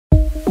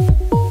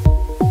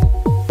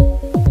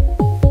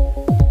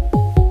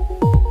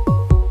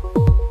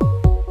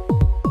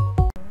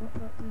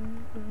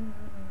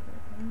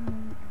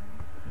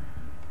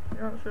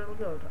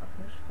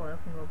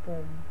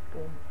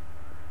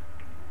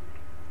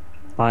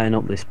lighting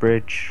up this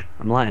bridge.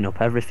 I'm lighting up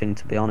everything,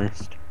 to be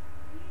honest.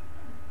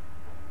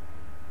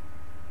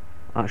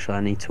 Actually,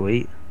 I need to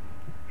eat.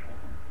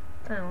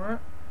 You know what?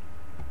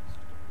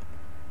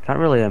 Can't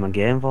really hear my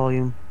game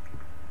volume.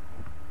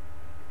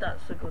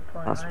 That's a good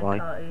point. That's I why.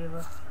 can't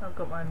either. I've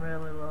got mine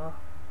really low.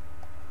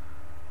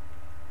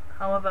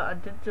 However, I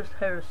did just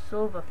hear a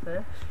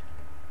silverfish.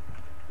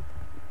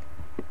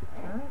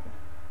 Right.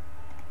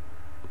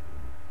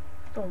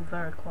 Still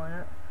very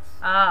quiet.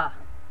 Ah!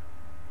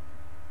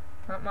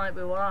 That might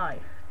be why.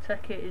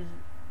 Tekkit is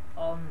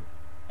on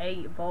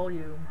 8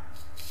 volume.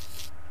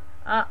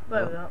 Ah,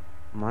 there we go.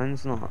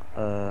 Mine's not,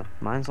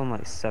 mine's on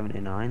like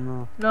 79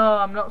 though. No,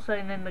 I'm not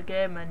saying in the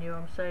game menu,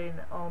 I'm saying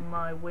on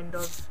my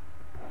Windows.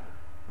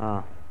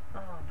 Ah.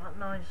 Oh, that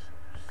noise.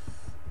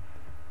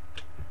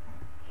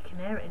 You can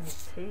hear it in your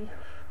teeth.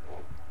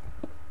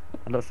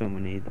 I don't think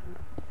we need,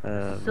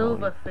 volume.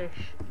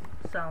 Silverfish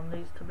sound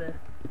needs to be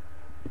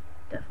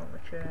definitely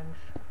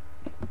changed.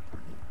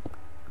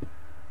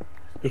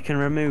 You can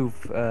remove,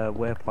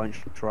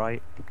 waypoints,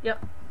 right?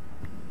 Yep.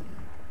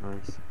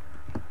 Nice.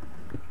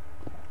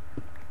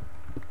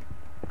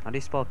 How do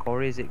you spell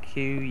Corey? Is it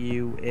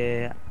Q-U-A-R-R-Y?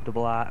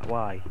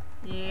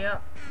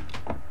 Yep.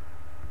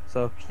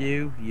 So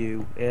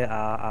Q-U-A-R-R-Y.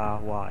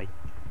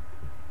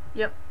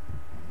 Yep.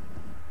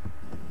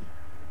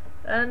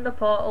 And the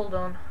portal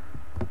done.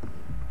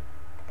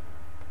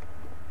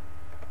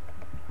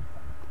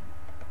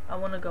 I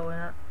wanna go in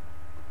it.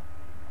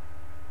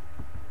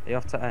 You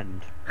have to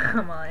end.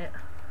 I might.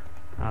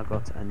 I'll go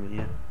to end with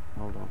you.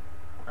 Hold on.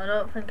 I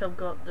don't think I've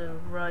got the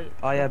right.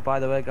 Oh yeah, by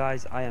the way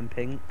guys, I am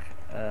pink.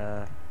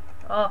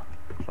 Oh,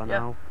 For yeah.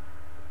 now.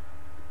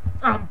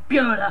 I'm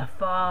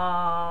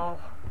beautiful.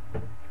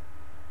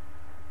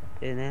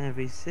 In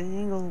every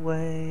single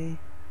way.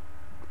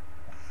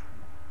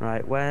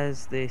 Right,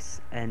 where's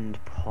this end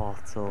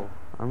portal?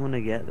 I'm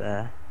gonna get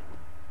there.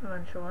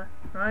 Eventually.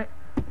 Right.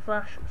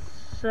 Flash,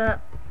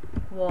 set,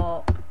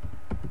 warp,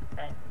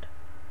 end.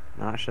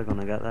 I'm actually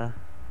gonna get there.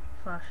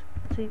 Slash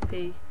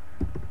TP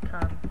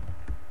can.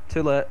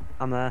 Too late,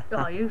 I'm there.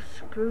 Oh, you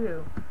screw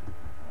you.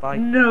 Bye.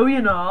 No,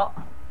 you're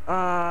not.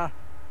 Ah,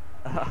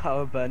 I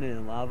was burning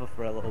in lava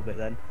for a little bit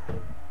then.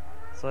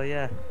 So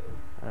yeah,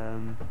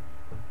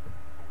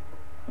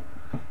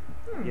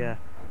 yeah.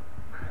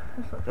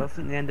 Don't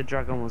think the Ender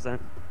Dragon was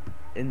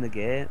in the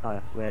game.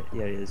 Oh wait,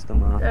 yeah it is. Don't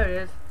matter. There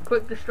it is.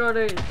 Quick,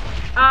 destroy these.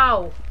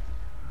 Ow!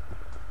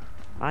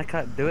 I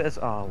can't do it as.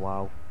 Oh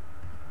wow,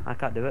 I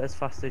can't do it as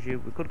fast as you.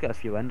 We could get a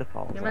few Ender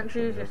Pearls. You meant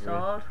to use your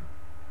sword.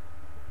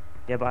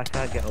 Yeah, but I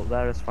can't get up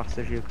there as fast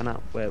as you can.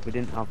 Wait, we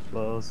didn't have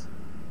those.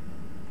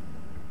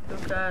 Who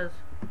cares?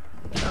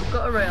 I've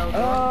got a rail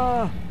gun.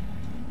 Oh!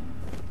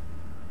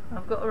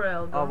 I've got a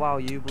rail gun. Oh wow,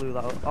 you blew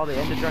that up. Oh, the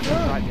Ender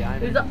Dragon's right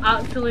behind He's me.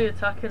 actually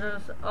attacking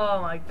us.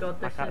 Oh my god,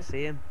 I this can't is.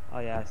 see him. Oh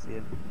yeah, I see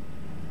him.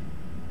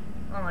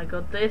 Oh my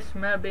god, this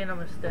may have been a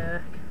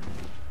mistake.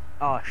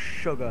 Oh,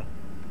 sugar.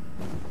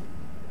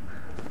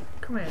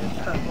 Come here, you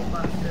purple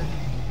bastard.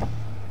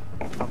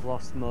 I've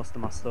lost most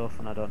of my stuff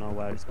and I don't know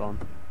where it's gone.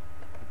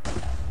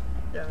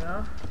 There we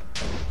are.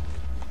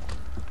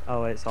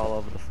 Oh, it's all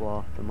over the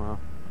floor. Don't matter.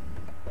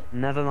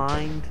 Never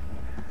mind.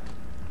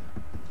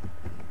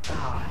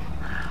 Ah,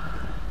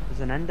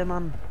 there's an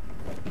Enderman.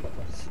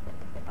 It's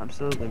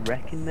absolutely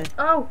wrecking me.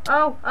 Oh,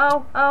 ow,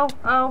 ow, ow,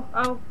 ow,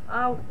 ow,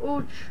 ow,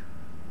 ouch.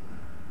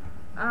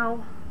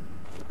 Ow.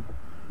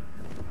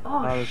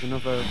 Oh, There's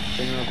another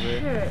thing over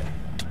here.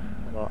 shit.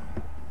 What?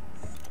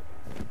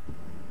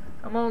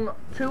 I'm on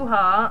 2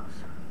 hearts.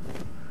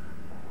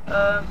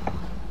 The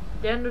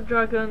Ender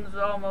Dragon's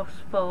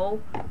almost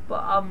full,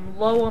 but I'm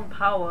low on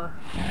power.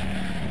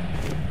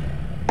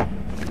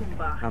 Come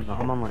back. I'm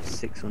on like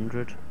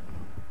 600.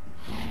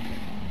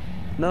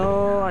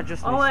 No, I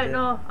just Oh missed wait, it.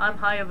 no, I'm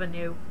higher than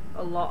you.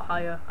 A lot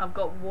higher. I've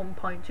got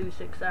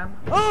 1.26 M.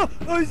 Oh,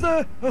 he's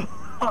there!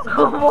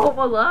 What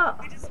was that?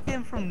 He just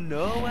came from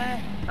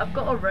nowhere. I've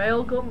got a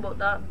railgun, but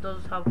that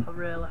does have a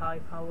really high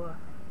power.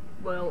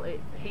 Well,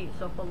 it heats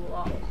up a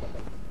lot.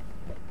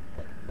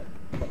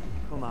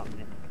 Come at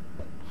me.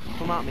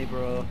 Come at me,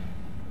 bro.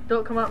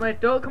 Don't come at me,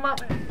 don't come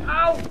at me.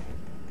 Ow!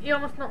 You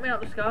almost knocked me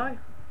out of the sky.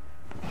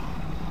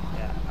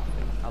 Yeah, I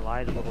think I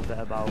lied a little bit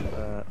about,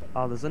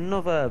 oh, there's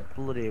another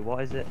bloody,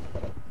 what is it?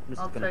 I'm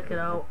just I'll gonna take it put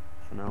out.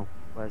 For now.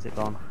 Where's it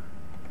gone?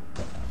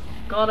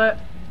 Got it.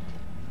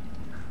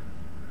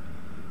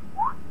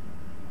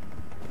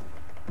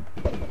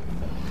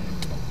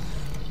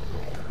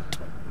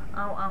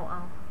 Ow, ow,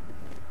 ow.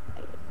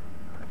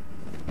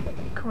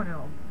 Come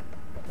on.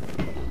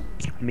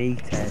 Me,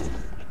 Ted.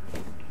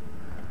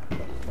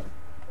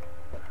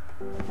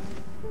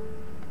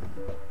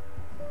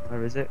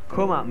 Where is it?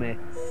 Come at me.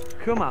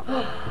 Come at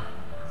me.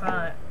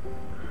 Right.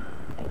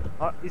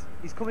 Oh,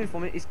 he's coming for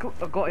me. I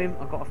got him.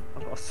 I got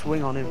a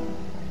swing on him.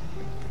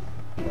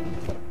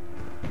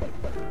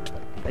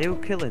 Are you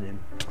killing him?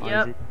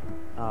 Yep.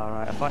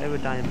 Alright, I thought he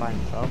was dying by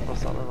himself. I was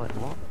sort of like,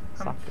 what?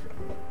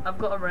 I've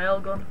got a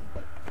railgun.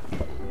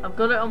 I've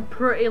got it on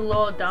pretty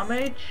low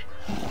damage,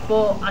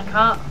 but I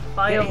can't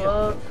fire Get him.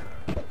 loads.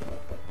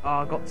 Oh,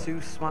 I got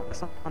 2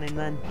 smacks on him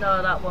then.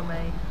 No, that was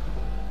me.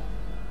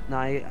 No,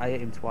 I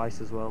hit him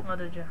twice as well. What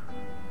did you?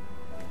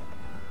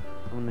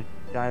 I'm gonna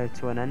die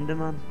to an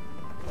Enderman.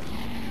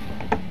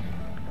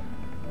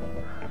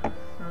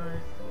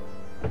 Right.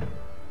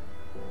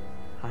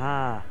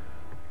 Haha.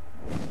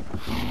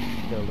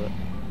 Killed it.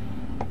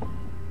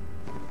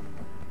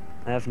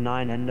 I have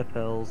 9 ender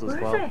pearls as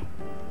well. Where is he?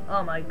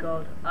 Oh my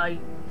god, I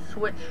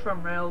switched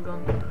from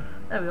railgun.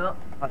 There we go.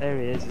 Oh, there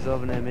he is, he's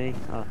over near me.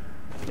 Oh,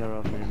 you're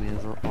over near me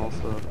as well,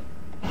 also.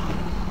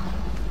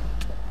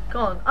 Go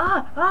on.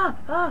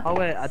 Ah! Oh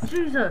wait,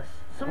 Jesus!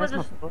 where's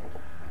my foot?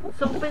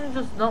 Something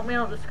just knocked me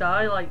out of the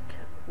sky, like,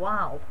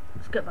 wow.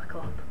 Let's get back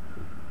up.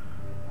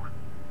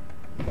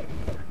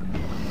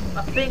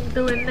 I think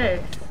doing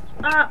this.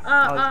 Oh,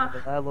 he's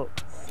over there, look.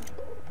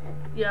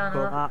 Yeah, I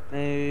know. Come at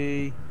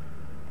me.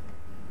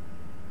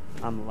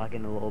 I'm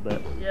lagging a little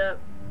bit. Yep.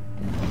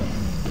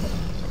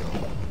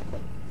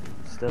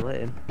 Still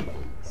hit him.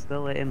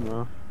 Still hit him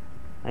though.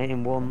 I hit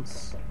him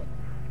once.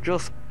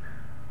 Just.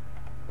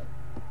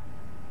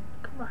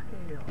 Come back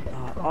here.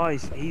 Oh,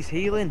 he's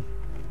healing.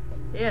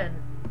 Yeah.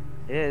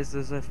 Yes,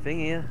 there's a thing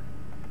here.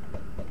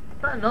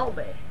 Better not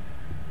be.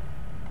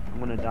 I'm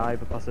gonna die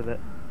because of it.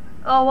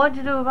 Oh, why'd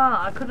you do that?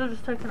 I could have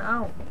just taken it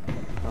out.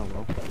 Oh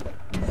well.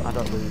 I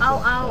don't lose.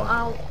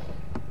 Ow.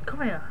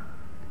 Come here.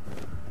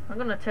 I'm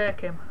gonna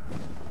take him.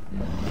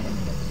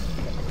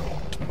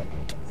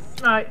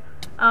 Right.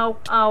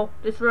 Ow.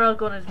 This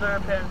railgun is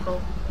very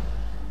painful.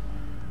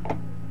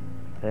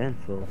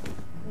 Painful.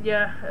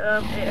 Yeah,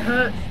 it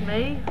hurts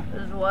me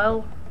as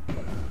well.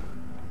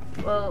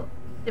 Well,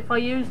 if I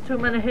use too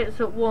many hits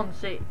at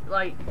once, it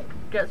like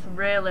gets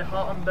really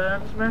hot and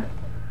burns me.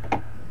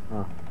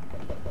 Oh.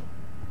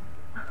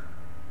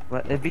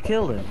 Wait, have you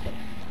killed him?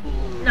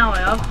 Now I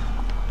have.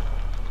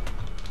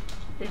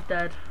 He's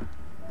dead.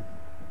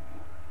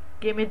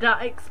 Give me that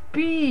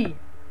XP!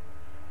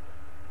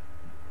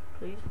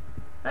 Please.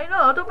 Hey,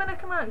 no, I don't mean I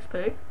can have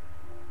XP.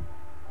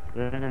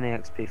 There isn't any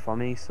XP for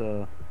me,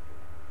 so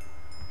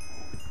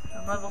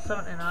I'm level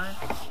 79.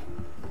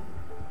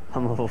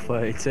 I'm level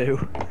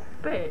 32.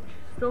 Bitch,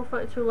 still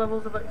 32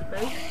 levels of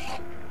XP.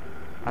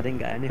 I didn't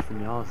get any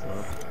from yours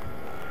though.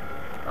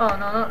 Oh no,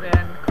 not the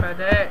end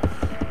credits.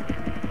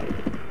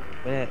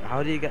 Wait,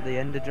 how do you get the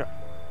ender drop?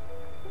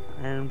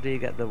 And do you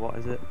get the, what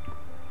is it?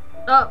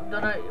 Oh,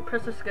 don't know,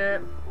 press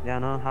escape. Yeah,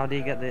 no, how do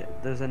you get the,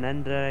 there's an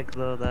ender egg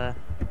though there.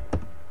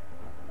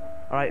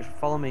 Alright,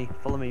 follow me,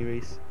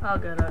 Reese. I'll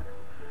get it.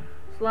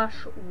 Slash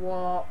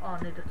war, oh, I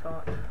need a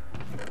torch.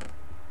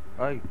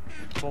 Hey,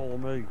 follow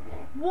me.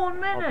 1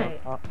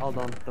 minute! Hold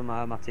on,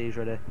 my tea's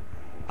ready.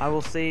 I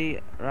will see,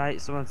 right,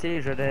 so my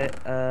tea's ready,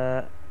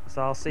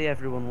 so I'll see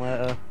everyone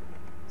later.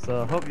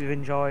 So, hope you've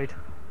enjoyed.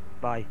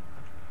 Bye.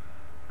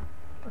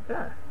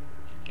 Okay.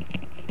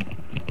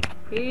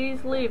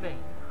 He's leaving.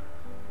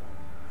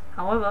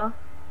 However,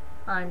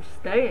 I'm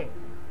staying.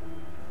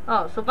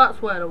 Oh, so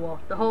that's where I was.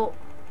 The whole...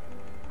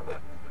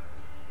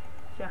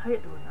 See, I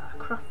hate doing that. I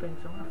craft things,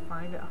 so I'm gonna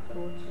find it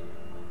afterwards.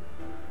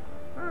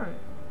 Alright.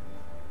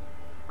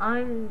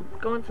 I'm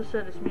going to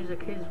say this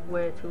music is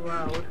way too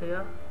loud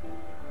here.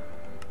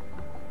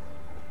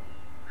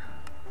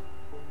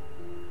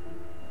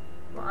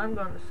 But I'm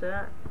going to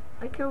say,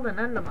 I killed an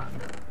enderman.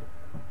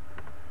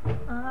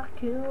 I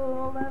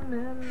killed an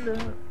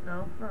ender...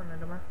 No, not an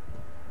enderman.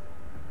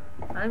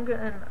 I'm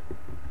getting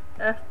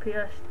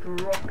FPS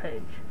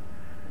droppage.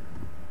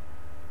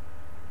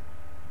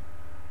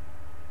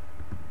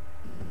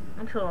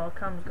 Until our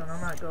cam's gone, I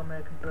might go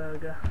make a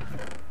burger.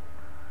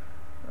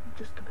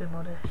 Just to be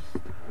modest.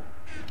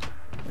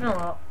 You know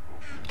what?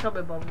 Can't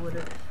be bothered with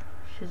this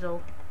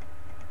shizzle.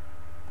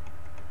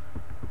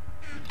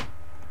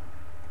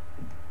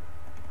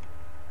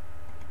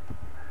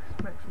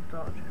 Let's make some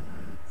torch.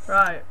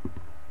 Right.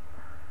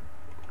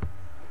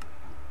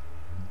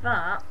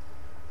 That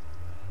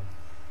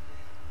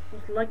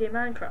was Leggy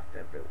Minecraft,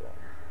 everyone.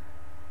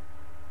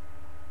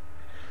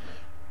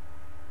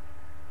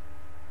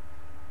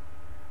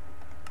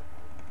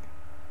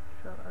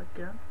 Try that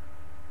again.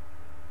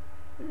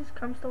 Is this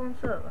cam still on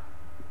server?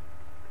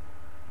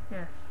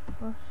 Yes,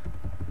 plus.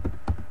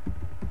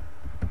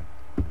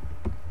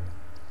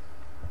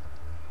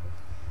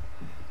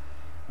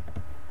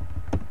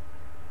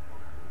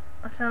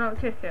 I cannot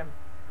kick him.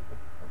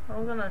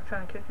 I'm gonna try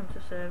and kick him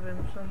to save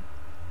him, son.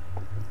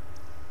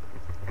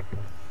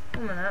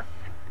 1 minute.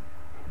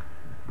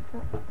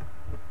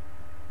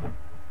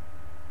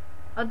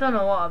 I don't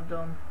know what I've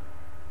done.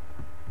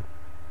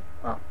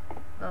 Oh,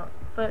 no,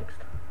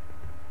 fixed.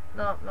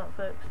 No, not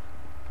fixed.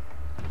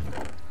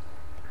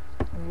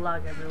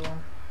 Lag,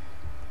 everyone.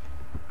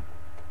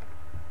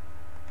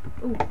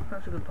 Ooh,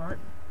 that's a good point.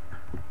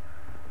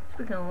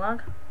 Speaking of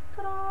lag,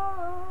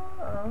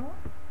 ta-da!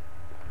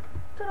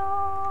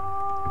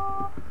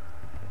 Ta-da!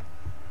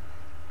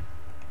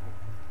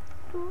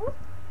 Doo.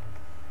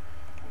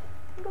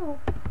 Doo.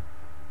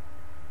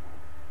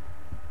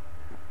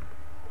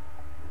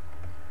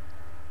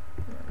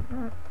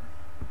 No.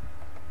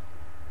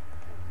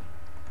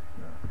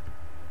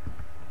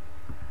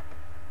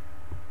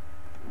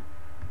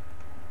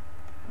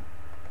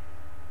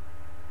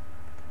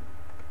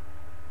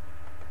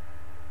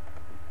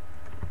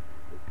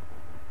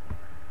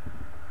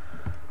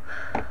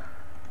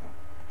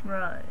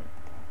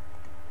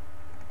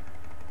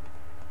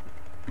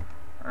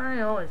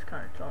 this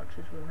kind of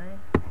torches with me.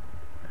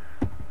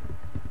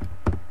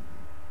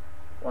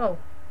 Whoa.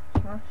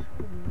 Smash.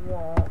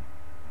 What?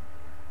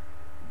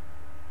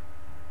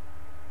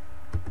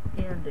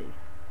 E and D.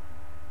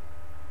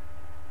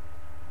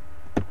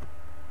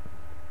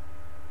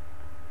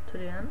 To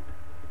the end.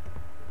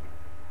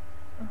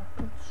 Oh,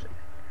 God's sake.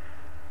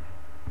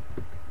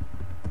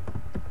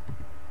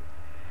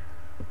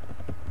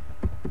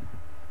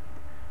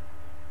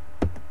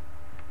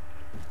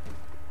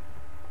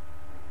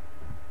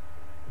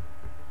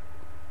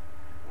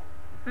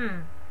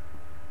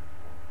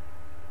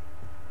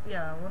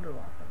 Yeah, I wonder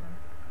what happened then.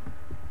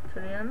 To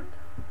the end.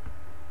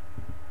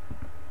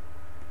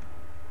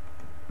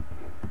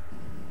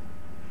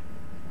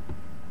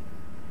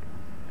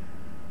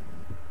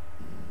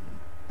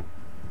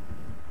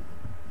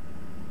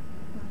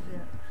 Where's the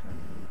exit?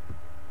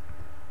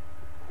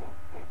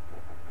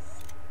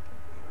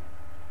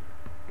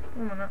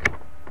 One minute.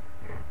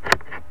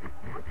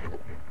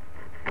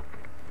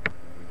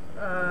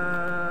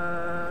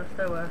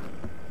 Stay where?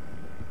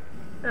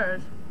 There it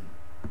is.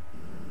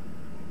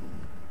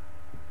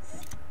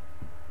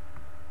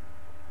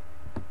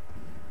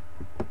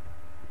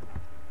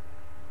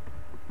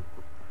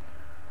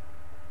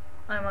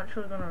 I'm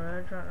actually gonna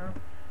rage right now.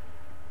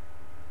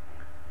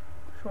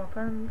 Swap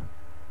end.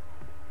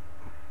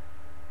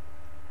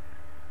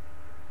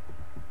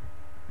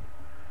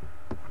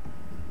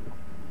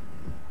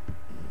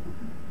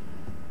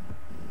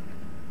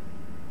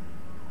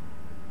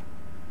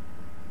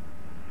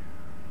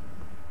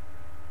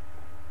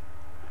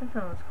 I think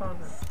that's what's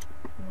causing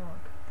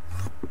lag.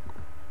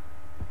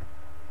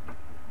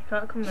 You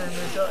can't come near me,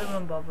 don't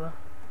even bother.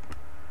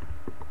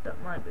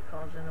 That might be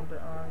causing a bit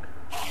of lag.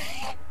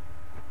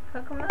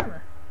 Can't come near me.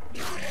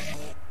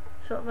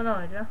 Sort of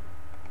annoyed, yeah?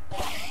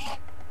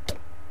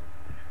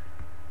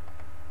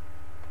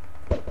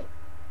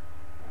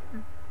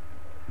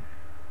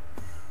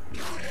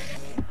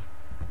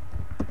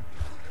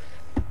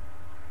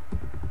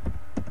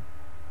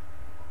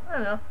 I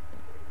don't know.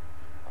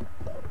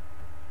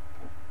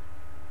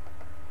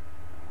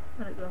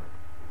 Where'd it go?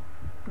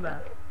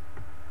 There.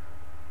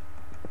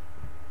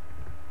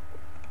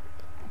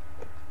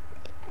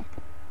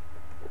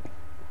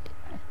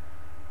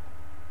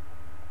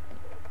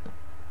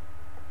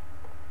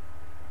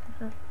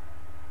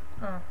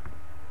 Oh.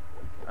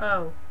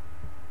 Oh.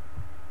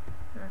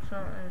 That's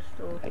not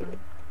installed.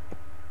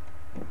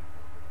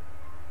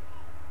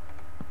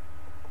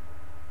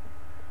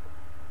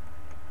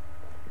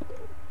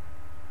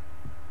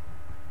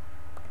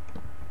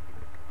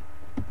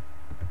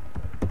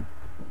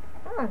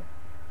 Oh.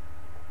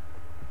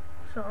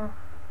 So.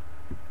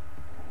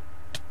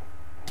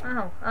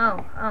 Ow,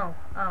 ow, ow,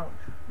 ouch.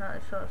 That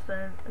is sort of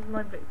saying, this is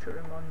my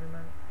victory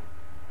monument.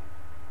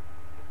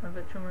 My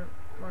victory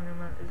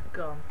monument is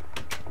gone.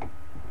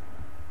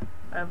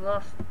 I have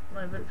lost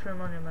my victory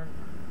monument.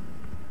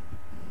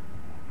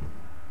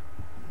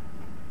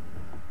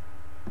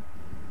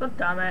 God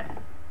damn it.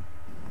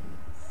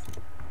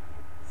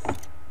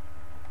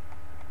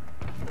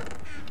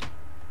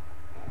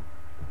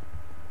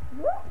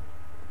 What?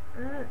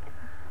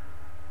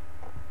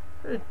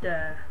 Who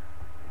dare?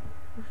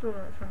 I saw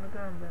that from the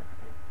ground bit.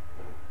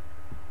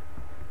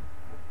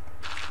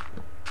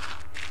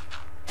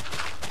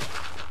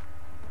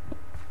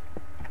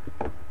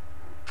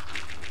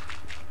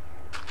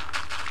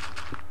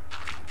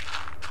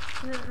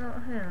 Is it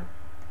not here?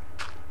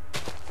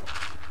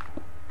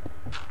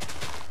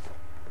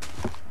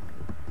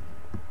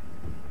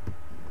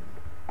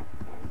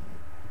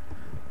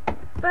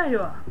 There you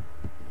are!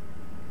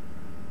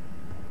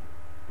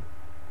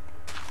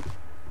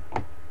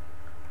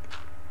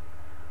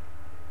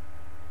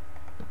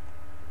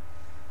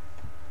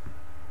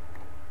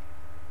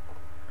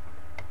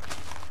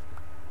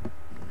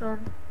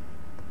 Done.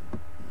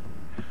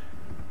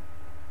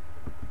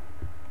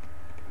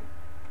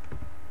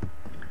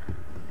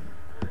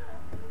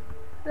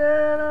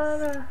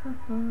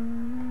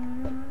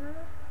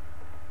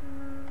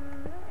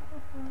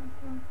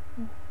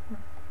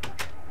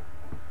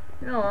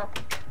 You know what?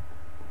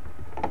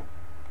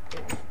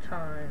 It's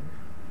time.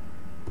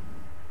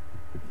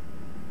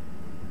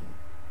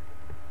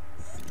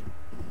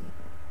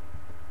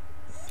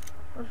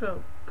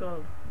 Also,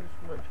 God, it's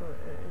literally,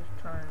 it is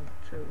time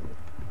to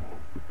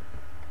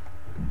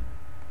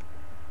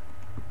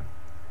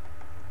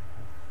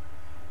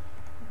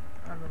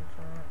add on to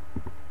that.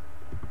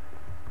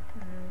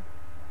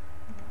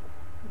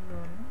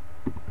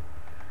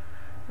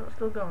 Is that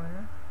still going,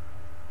 yeah?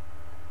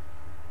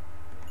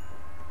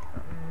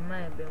 That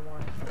may have been why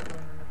it's not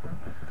doing anything.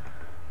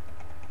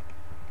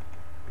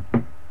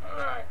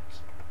 Alright.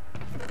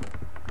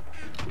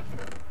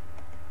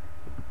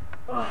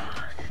 Oh,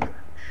 stretch.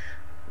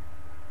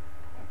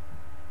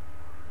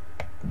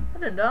 I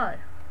didn't die.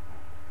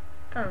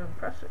 Kind of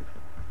impressive.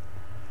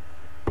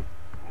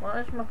 Why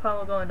is my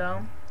power going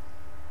down?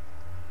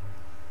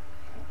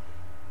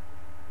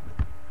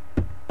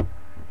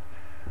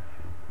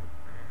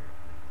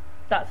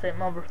 That's it,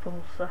 mob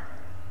repulsor.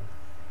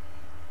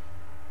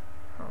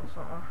 I'll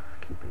sort of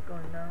keep it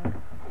going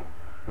down.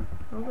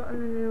 I've got any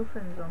new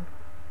things on.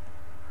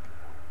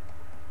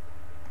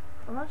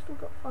 Have I still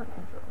got flight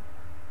control?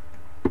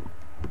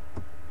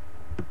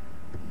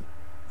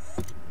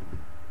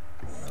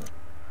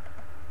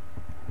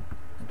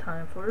 It's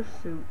time for a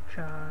suit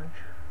charge.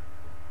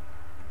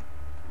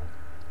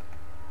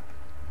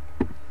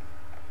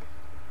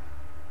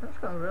 That's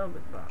got a real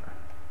big bar.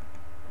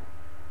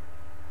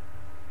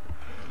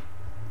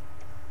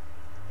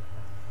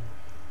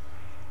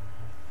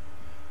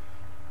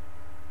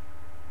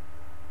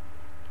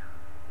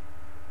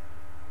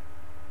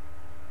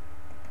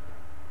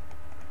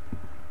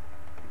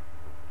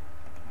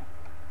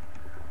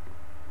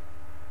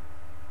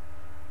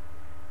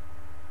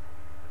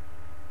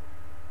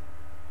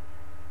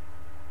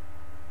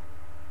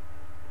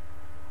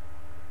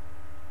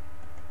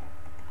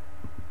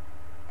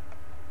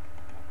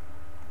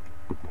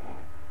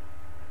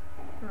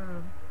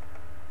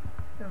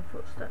 Them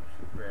footsteps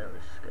really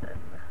scared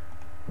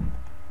me.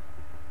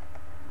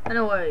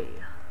 Anyway,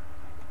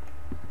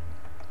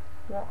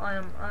 what I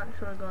am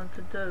actually going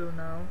to do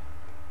now,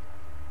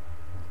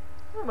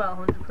 about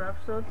 100 per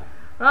episode.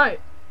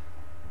 Right,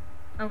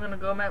 I'm gonna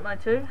go make my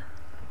tea, I'm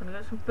gonna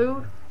get some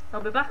food,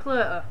 I'll be back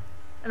later.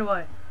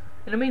 Anyway,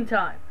 in the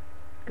meantime,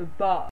 goodbye.